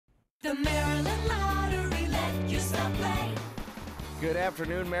The Maryland Lottery, let yourself play. Good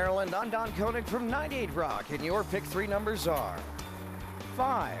afternoon, Maryland. I'm Don Koenig from 98 Rock, and your pick three numbers are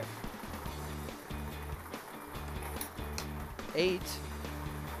 5, 8,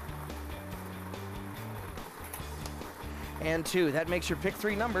 and 2. That makes your pick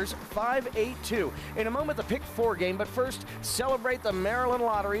three numbers 5, 8, 2. In a moment, the pick four game, but first, celebrate the Maryland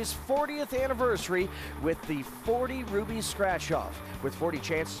Lottery's 40th anniversary with the 40 Ruby Scratch Off. With 40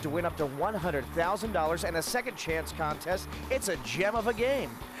 chances to win up to $100,000 and a second chance contest, it's a gem of a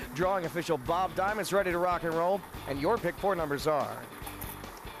game. Drawing official Bob Diamond's ready to rock and roll, and your pick four numbers are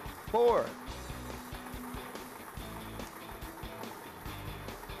 4,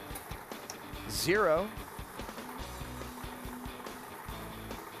 0,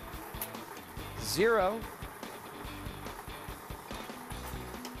 0,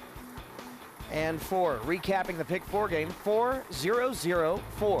 and 4. Recapping the pick four game,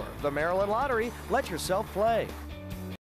 4-0-0-4. The Maryland Lottery, let yourself play.